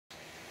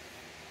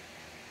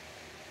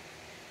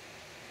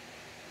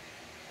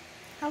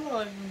Hello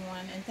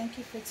everyone, and thank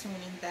you for tuning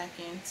back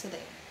in today.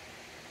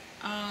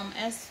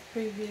 As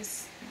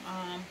previous,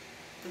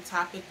 the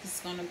topic is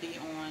going to be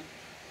on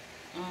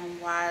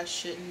why I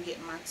shouldn't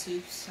get my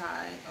tubes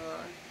tied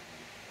or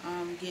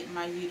get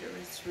my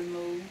uterus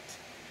removed.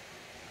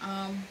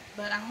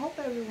 But I hope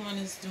everyone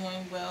is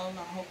doing well.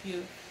 I hope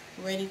you're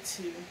ready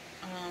to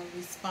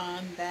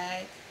respond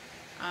back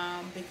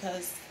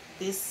because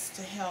this is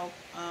to help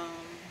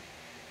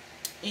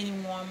any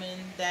woman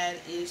that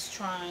is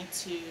trying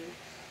to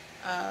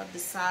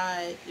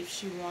decide if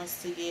she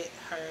wants to get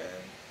her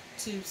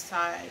tubes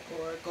tied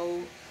or go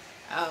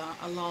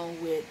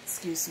along with,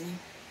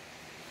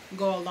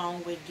 go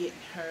along with getting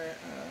her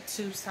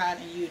tubes tied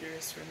and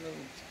uterus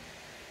removed.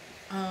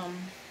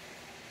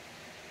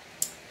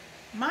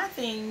 My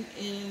thing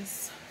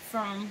is,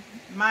 from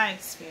my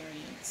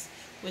experience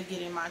with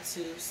getting my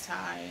tubes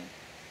tied,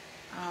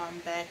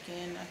 back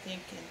in, I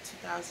think in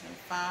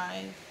 2005,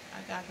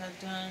 I got that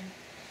done.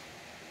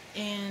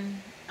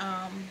 And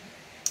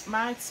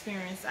my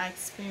experience, I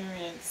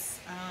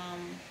experienced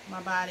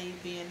my body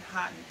being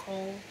hot and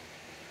cold,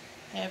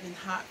 having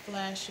hot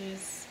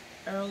flashes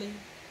early,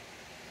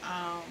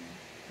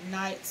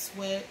 night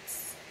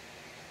sweats,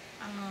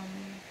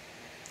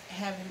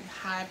 having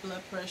high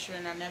blood pressure,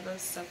 and I never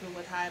suffered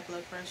with high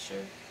blood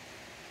pressure,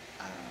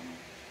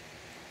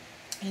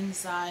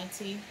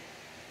 anxiety,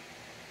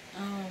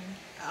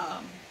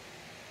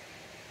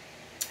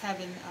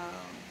 having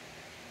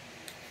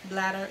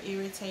bladder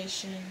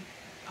irritation,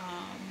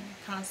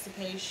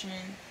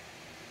 constipation,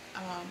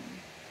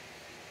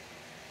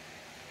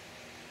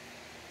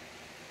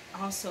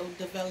 also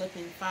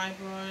developing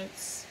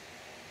fibroids.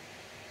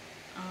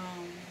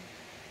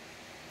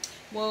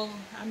 Well,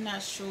 I'm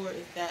not sure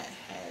if that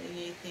had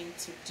anything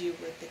to do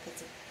with it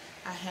because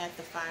I had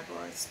the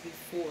fibroids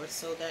before,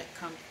 so the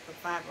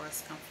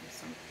fibroids come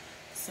from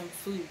some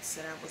foods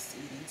that I was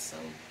eating. So,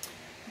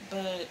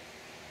 but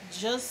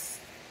just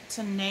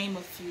to name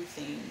a few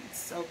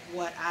things of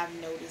what I've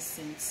noticed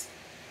since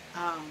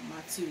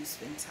my tubes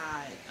been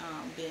tied,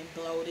 being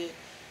bloated,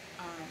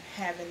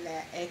 having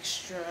that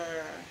extra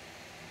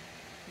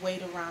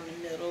weight around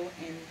the middle,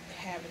 and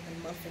having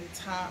the muffin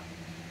top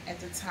at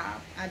the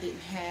top. I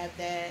didn't have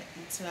that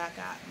until I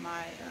got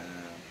my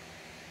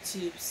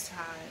tubes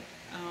tied.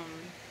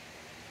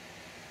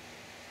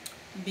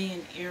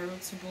 Being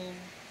irritable.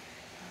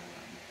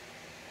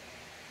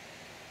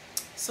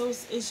 So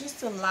it's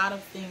just a lot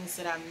of things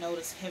that I've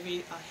noticed. A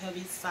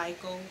heavy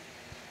cycle.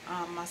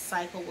 My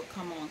cycle would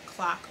come on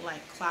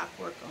like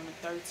clockwork on the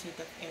 13th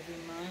of every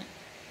month.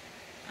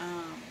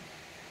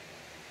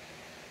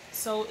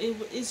 So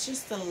it's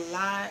just a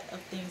lot of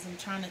things. I'm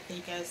trying to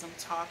think as I'm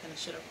talking. I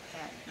should have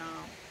had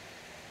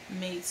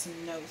made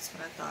some notes,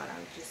 but I thought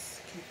I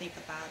just can think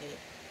about it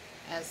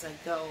as I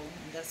go,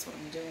 and that's what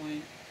I'm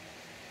doing.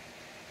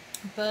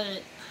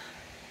 But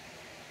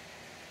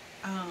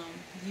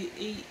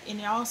and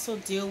it also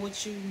deal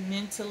with you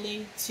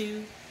mentally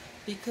too,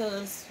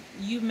 because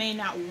you may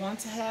not want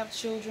to have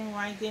children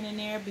right then and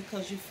there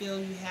because you feel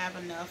you have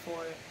enough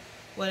or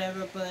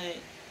whatever, but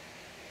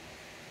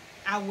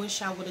I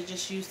wish I would have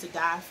just used the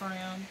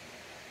diaphragm.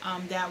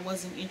 That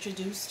wasn't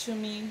introduced to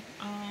me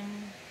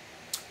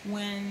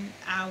when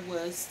I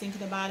was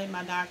thinking about it.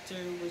 My doctor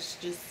was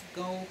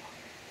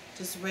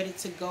just ready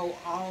to go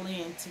all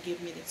in to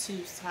give me the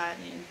tubes tied.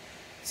 And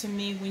to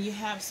me, when you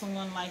have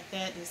someone like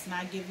that that's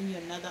not giving you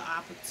another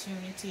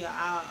opportunity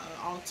or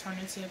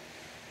alternative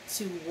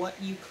to what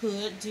you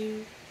could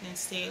do, then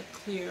stay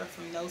clear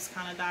from those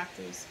kind of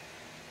doctors,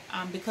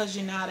 because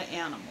you're not an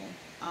animal.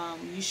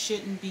 You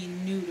shouldn't be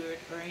neutered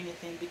or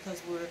anything,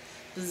 because we're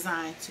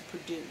designed to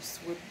produce.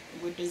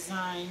 We're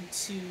designed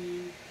to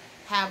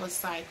have a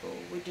cycle.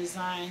 We're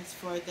designed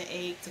for the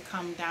egg to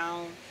come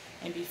down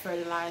and be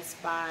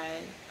fertilized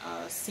by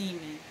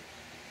semen.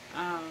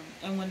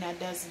 And when that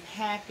doesn't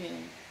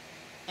happen,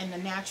 and the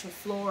natural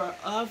flora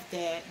of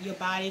that, your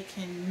body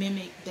can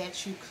mimic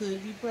that you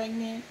could be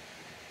pregnant.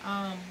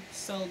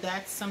 So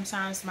that's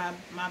sometimes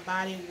my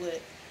body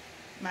would,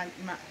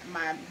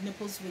 my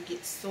nipples would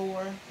get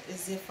sore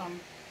as if I'm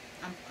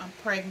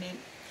pregnant.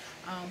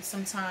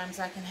 Sometimes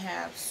I can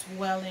have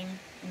swelling,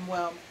 and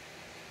well,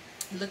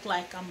 look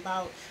like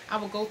I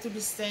will go through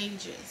the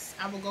stages.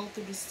 I will go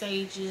through the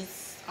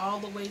stages all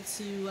the way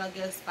to, I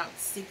guess, about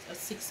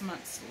 6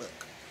 months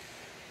look.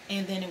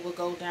 And then it will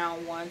go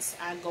down once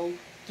I go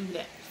through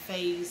that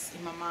phase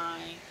in my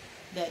mind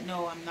that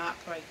no, I'm not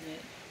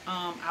pregnant.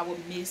 I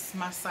would miss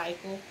my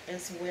cycle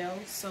as well.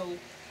 So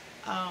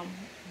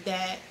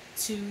that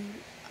too,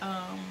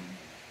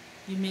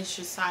 you miss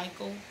your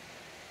cycle.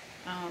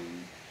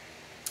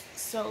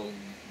 So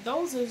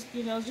those are,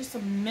 just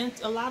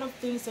a lot of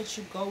things that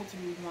you go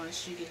through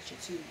once you get your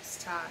tubes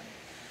tied.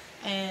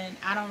 And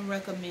I don't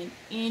recommend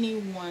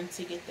anyone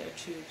to get their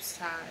tubes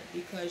tied,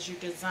 because you're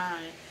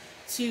designed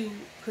to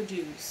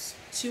produce,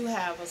 to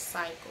have a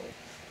cycle.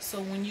 So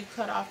when you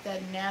cut off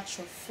that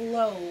natural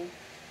flow,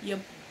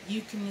 you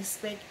can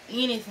expect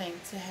anything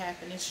to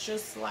happen. It's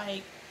just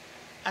like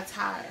a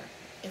tire.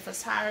 if a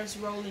tire is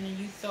rolling and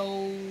you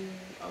throw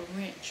a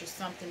wrench or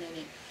something in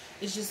it,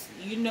 it's just,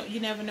 you know, you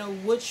never know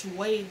which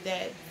way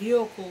that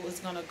vehicle is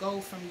going to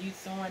go from you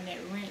throwing that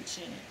wrench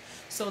in it.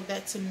 So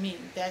that, to me,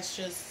 that's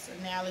just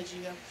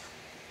analogy of,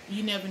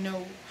 you never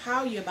know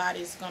how your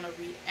body is going to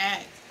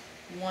react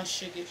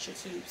once you get your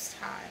tubes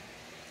tied.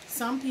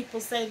 Some people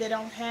say they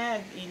don't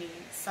have any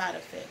side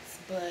effects,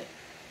 but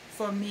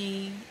for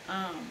me,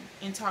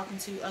 in talking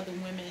to other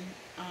women,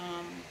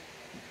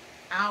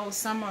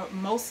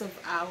 most of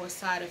our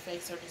side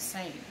effects are the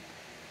same.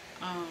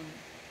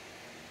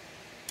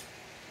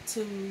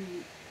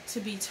 To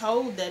be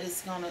told that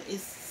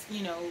it's,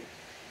 you know,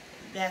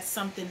 that's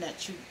something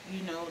that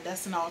you know,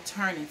 that's an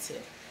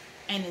alternative,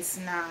 and it's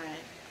not.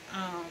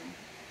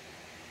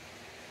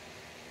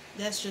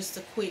 That's just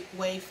a quick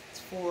way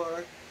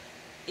for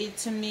it.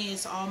 To me,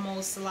 it's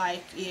almost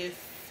like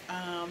if,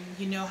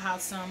 you know how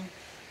some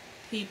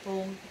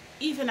people,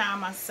 even I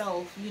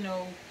myself, you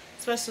know,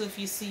 especially if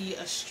you see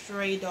a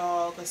stray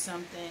dog or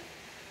something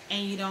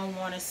and you don't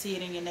want to see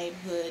it in your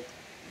neighborhood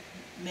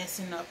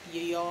messing up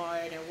your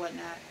yard or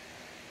whatnot.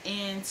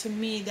 And to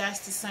me,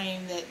 that's the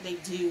same that they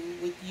do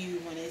with you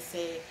when they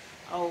say,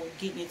 oh,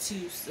 getting your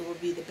tubes will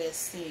be the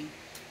best thing.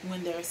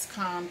 When there's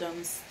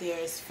condoms,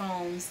 there's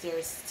foams,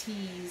 there's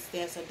teas,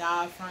 there's a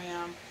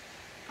diaphragm.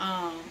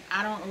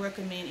 I don't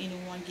recommend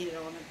anyone get it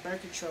on the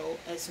birth control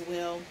as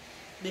well,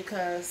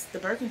 because the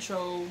birth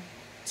control,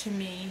 to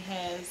me,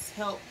 has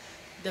helped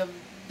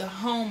the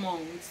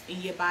hormones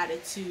in your body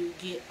to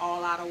get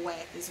all out of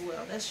whack as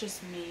well. That's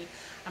just me.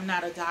 I'm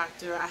not a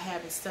doctor. I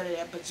haven't studied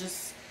that, but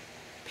just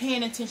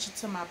paying attention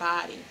to my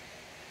body,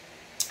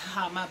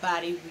 how my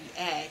body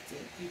reacted.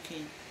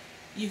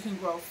 You can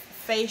grow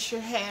facial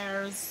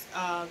hairs.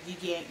 You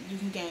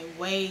can gain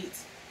weight.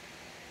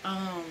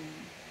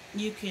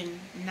 You can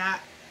not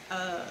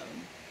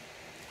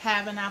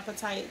have an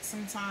appetite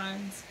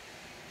sometimes.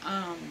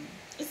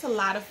 It's a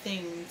lot of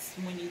things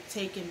when you're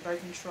taking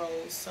birth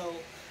control. So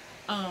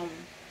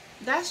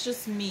that's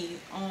just me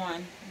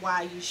on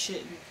why you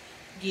shouldn't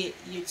get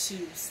your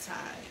tubes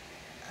tied.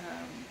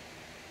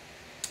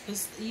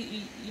 It's,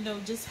 you know,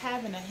 just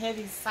having a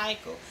heavy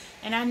cycle.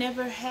 And I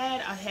never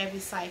had a heavy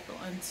cycle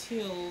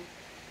until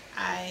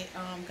I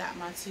got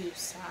my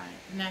tubes tied.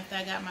 And after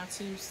I got my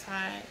tubes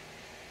tied,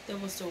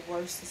 that was the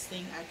worstest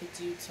thing I could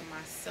do to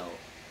myself.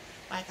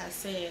 Like I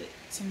said,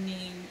 to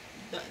me,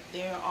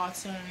 their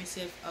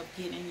alternative of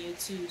getting your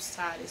tubes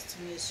tied is,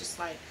 to me, it's just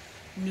like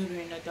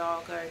neutering a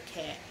dog or a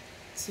cat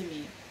to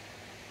me.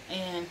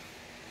 And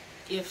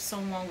if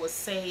someone would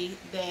say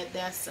that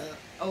that's a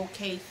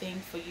okay thing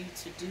for you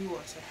to do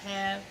or to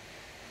have,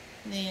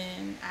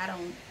 then I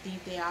don't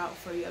think they're out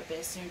for your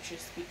best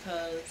interest,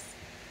 because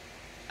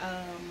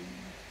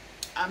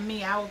I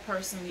would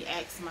personally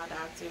ask my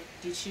doctor,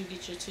 did you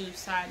get your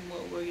tubes tied and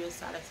what were your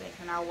side effects?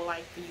 And I would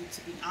like for you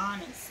to be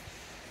honest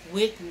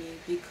with me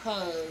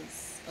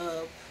because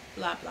of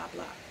blah blah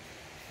blah.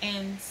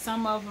 And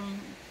some of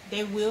them,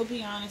 they will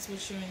be honest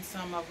with you, and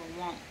some of them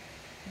won't.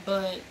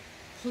 But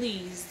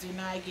please do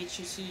not get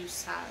your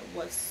tubes tied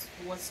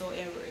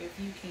whatsoever. If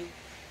you can,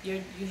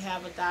 you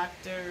have a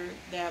doctor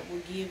that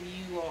will give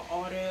you or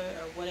order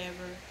or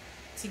whatever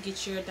to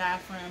get your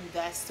diaphragm,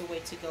 that's the way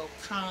to go.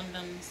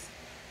 Condoms,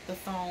 the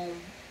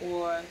foam,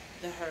 or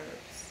the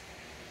Herpes.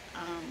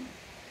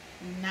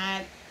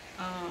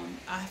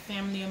 A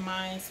family of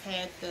mine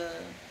had the,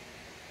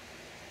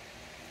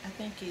 I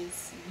think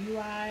it's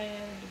UI,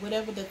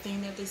 whatever the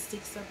thing that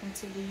sticks up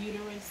into the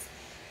uterus.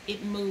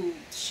 It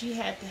moved. She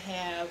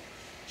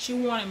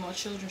wanted more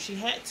children. She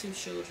had 2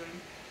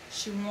 children.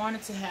 She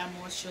wanted to have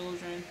more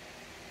children,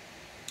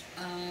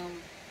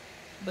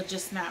 but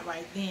just not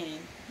right then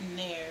and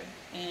there.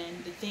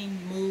 And the thing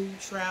moved,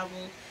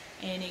 traveled,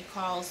 and it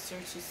caused her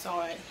to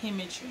start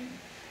hemorrhaging,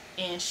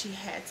 and she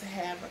had to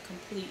have a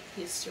complete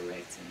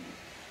hysterectomy.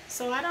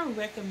 So I don't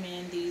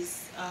recommend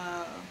these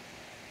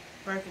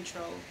birth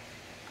control.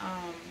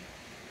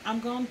 I'm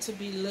going to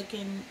be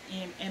looking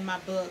in my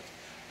book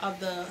of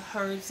the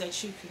herbs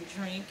that you can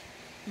drink.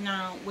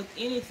 Now, with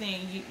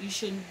anything, you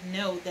should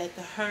know that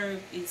the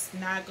herb is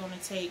not going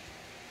to take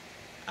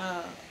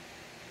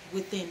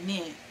within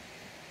mint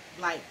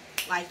like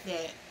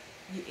that.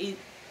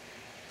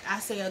 I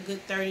say a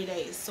good 30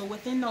 days. So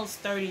within those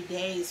 30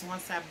 days,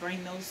 once I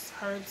bring those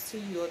herbs to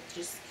you or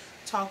just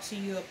talk to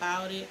you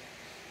about it,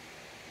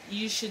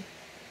 you should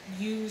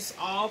use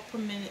all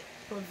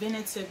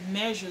preventative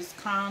measures,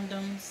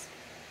 condoms,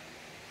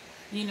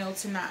 you know,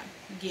 to not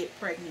get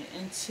pregnant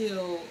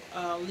until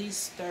at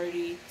least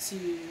 30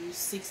 to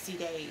 60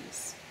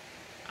 days.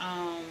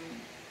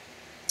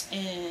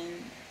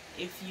 And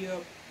if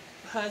your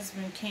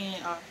husband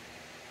or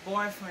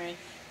boyfriend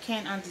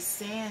can't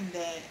understand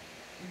that,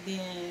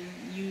 then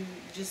you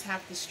just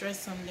have to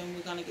stress them, then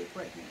we're going to get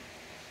pregnant.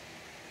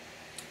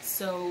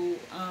 So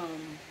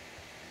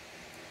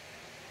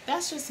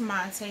that's just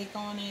my take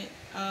on it.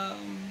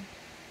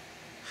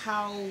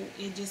 How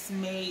it just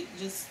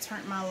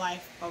turned my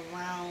life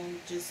around,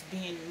 just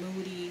being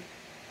moody,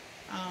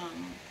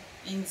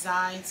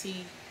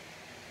 anxiety,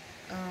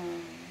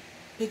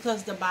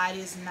 because the body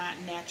is not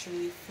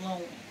naturally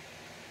flowing.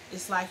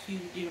 It's like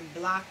you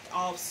blocked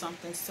off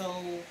something, so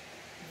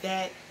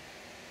that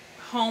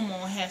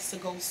hormone has to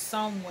go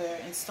somewhere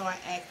and start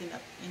acting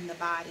up in the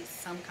body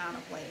some kind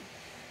of way.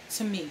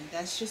 To me,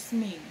 that's just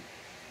me.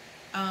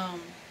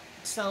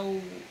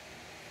 So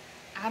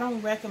I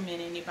don't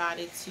recommend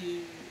anybody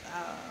to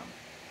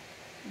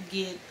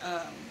get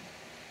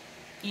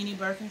any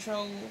birth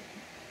control.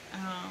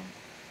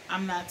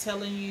 I'm not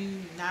telling you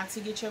not to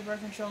get your birth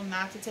control,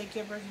 not to take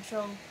your birth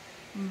control,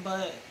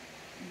 but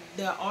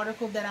the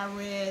article that I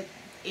read,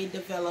 it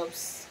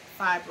develops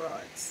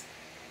fibroids.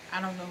 I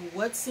don't know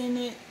what's in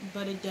it,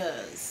 but it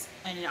does.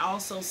 And it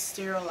also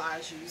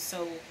sterilizes you.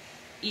 So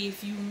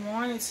if you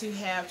wanted to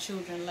have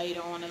children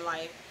later on in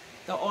life,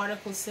 the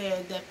article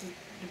said that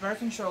the birth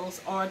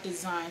controls are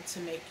designed to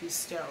make you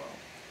sterile,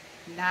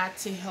 not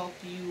to help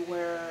you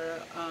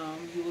where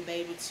you will be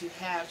able to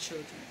have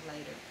children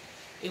later.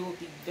 It will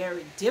be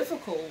very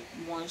difficult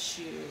once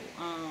you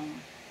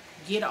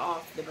get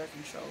off the birth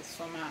controls,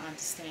 from my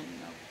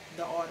understanding of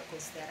the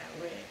articles that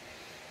I read.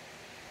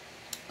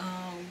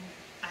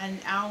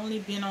 I only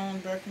been on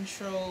birth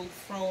control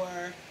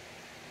for,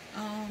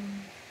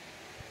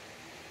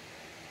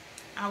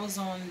 I was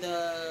on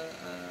the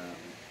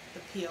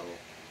pill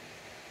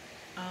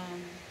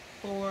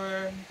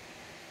for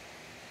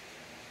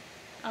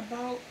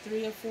about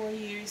 3 or 4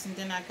 years, and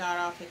then I got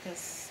off it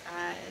because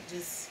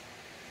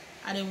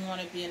I didn't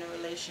want to be in a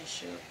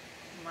relationship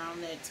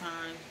around that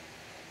time.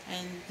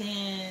 And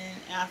then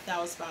after I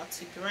was about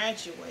to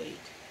graduate,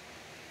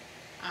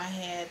 I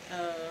had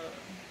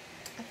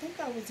I think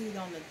I was either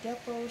on the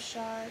depot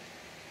shot.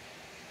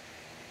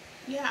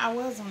 Yeah, I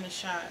was on the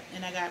shot,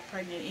 and I got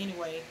pregnant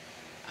anyway.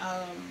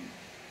 I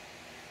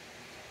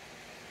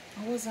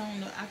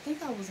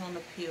think I was on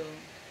the pill.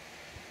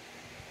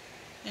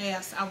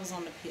 Yes, I was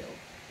on the pill,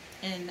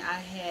 and I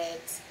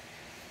had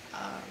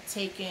I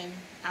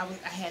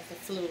had the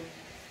flu,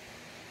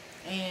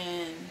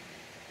 and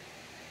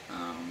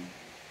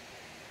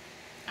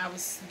I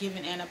was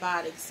given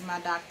antibiotics. My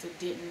doctor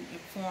didn't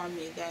inform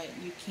me that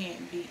you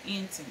can't be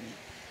intimate,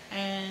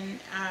 and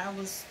I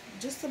was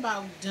just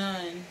about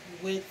done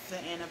with the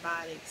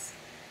antibiotics,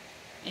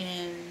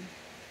 and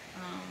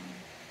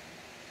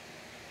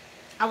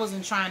I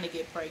wasn't trying to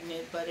get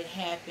pregnant, but it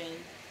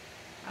happened,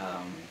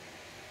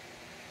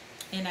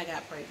 and I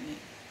got pregnant.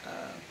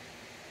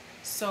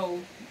 So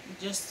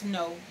just to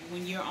know,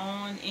 when you're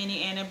on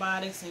any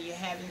antibiotics and you're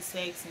having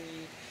sex and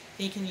you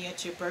thinking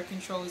that your birth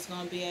control is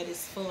going to be at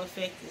its full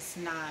effect, it's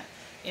not.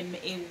 It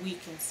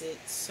weakens it.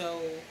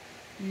 So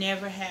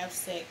never have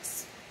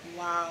sex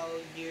while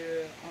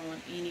you're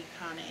on any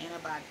kind of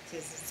antibiotic,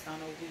 because it's going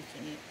to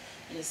weaken it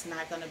and it's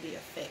not going to be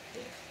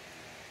effective.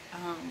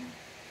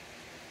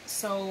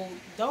 So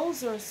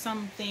those are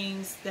some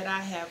things that I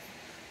have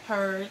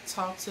heard,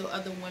 talked to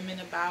other women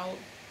about,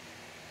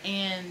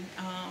 and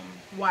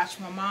watched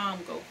my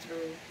mom go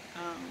through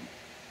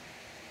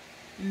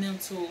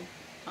mental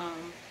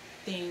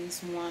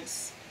things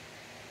once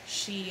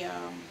she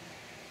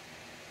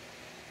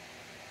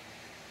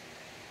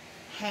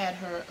had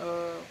her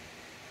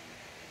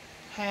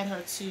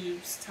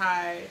tubes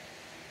tied,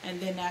 and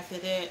then after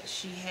that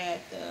she had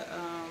the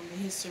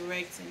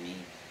hysterectomy.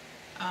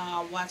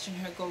 Watching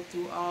her go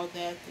through all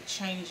that, the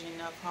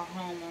changing of her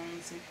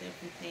hormones and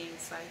different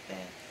things like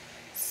that.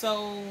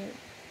 So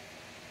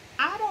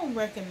I don't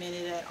recommend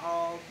it at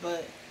all,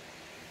 but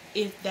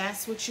if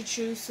that's what you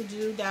choose to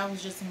do, that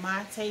was just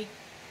my take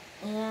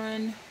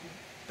on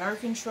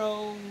birth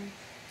control,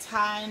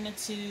 tying the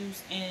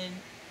tubes, and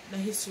the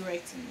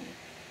hysterectomy.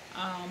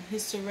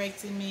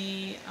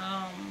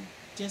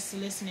 Just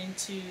listening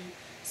to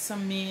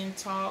some men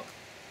talk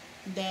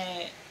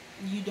that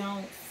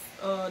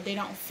they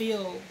don't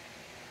feel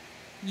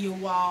your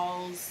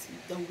walls,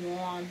 the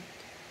warmth,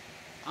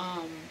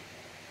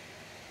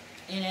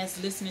 and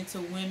as listening to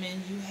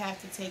women, you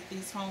have to take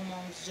these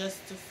hormones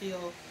just to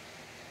feel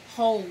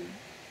whole,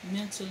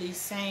 mentally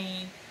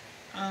sane.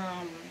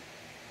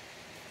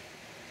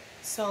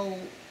 So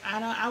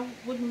I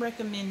wouldn't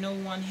recommend no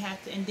one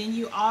have to. And then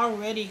you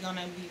already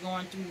gonna be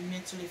going through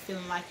mentally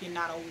feeling like you're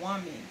not a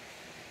woman,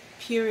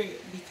 period,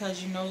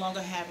 because you're no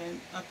longer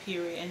having a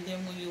period. And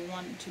then when you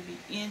want to be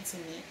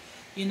intimate,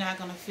 you're not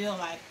gonna feel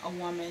like a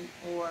woman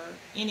or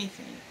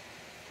anything.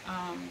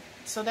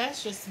 So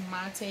that's just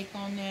my take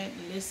on that,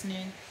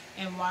 listening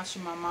and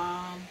watching my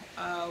mom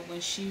when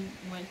she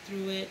went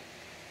through it.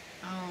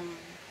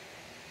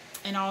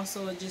 And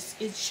also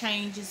it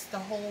changes the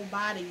whole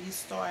body. You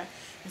start,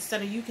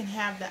 instead of, you can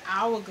have the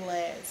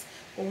hourglass,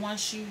 but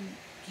once you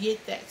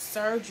get that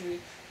surgery,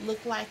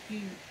 look like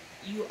you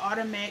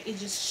automatically, it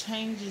just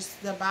changes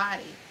the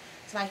body.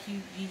 It's like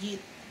you get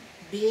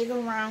big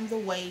around the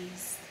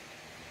waist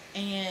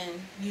and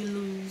you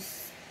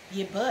lose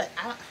your butt.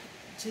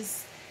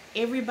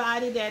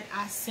 Everybody that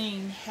I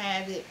seen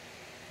have it,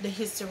 the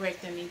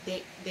hysterectomy,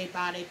 their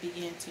body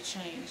begin to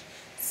change.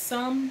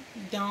 Some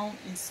don't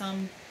and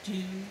some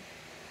do,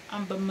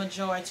 but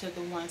majority of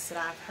the ones that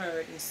I've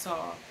heard and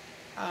saw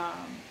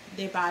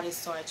their bodies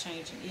start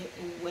changing,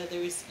 whether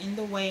it's in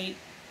the weight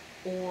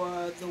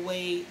or the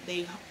way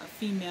a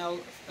female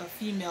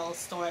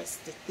starts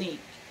to think.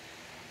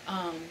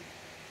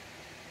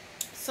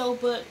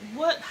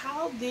 But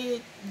how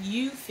did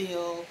you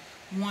feel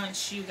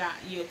once you got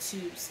your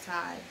tubes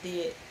tied?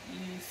 Did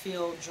you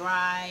feel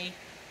dry?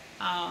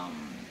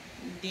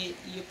 Did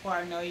your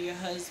partner or your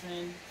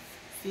husband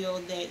feel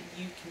that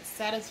you can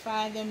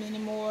satisfy them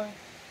anymore?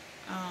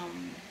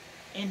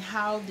 And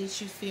how did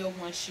you feel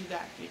once you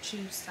got your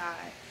tubes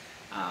tied?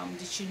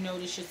 Did you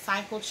notice your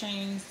cycle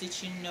change?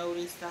 Did you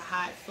notice the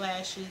hot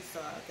flashes,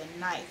 the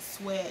night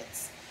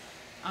sweats,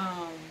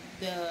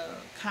 the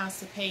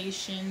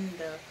constipation,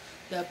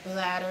 the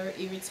bladder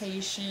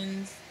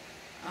irritations,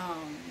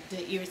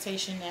 the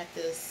irritation at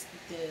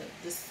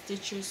the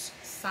stitcher's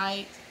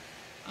site?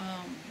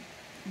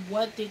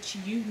 What did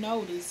you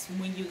notice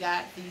when you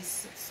got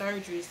these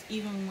surgeries,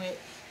 even with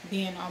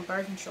being on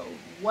birth control?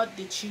 What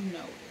did you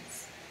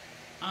notice?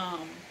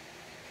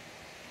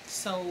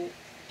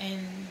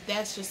 And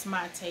that's just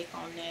my take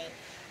on that.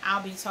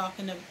 I'll be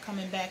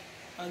coming back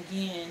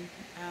again.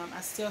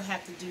 I still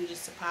have to do the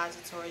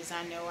suppositories.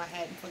 I know I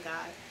hadn't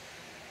forgot.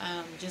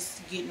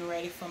 Just getting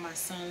ready for my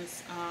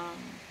son's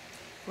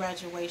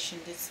graduation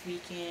this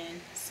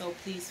weekend. So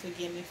please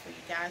forgive me for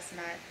you guys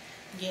not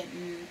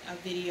getting a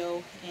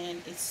video.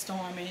 And it's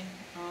storming.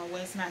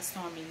 Well, it's not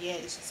storming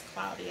yet. It's just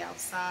cloudy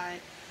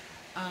outside.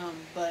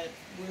 But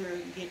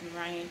we're getting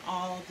rain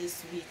all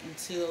this week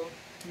until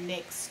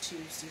next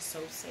Tuesday,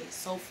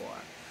 so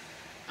far.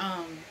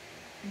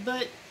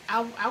 But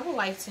I would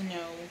like to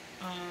know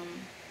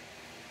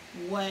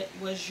what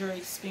was your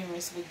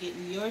experience with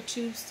getting your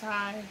tubes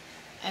tied,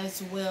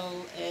 as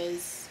well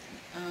as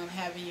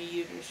having your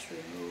uterus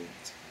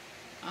removed.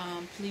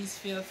 Please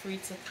feel free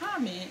to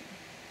comment,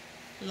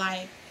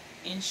 like,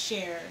 and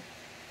share,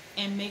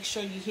 and make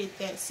sure you hit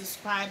that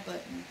subscribe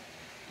button.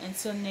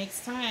 Until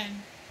next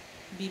time,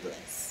 be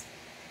blessed.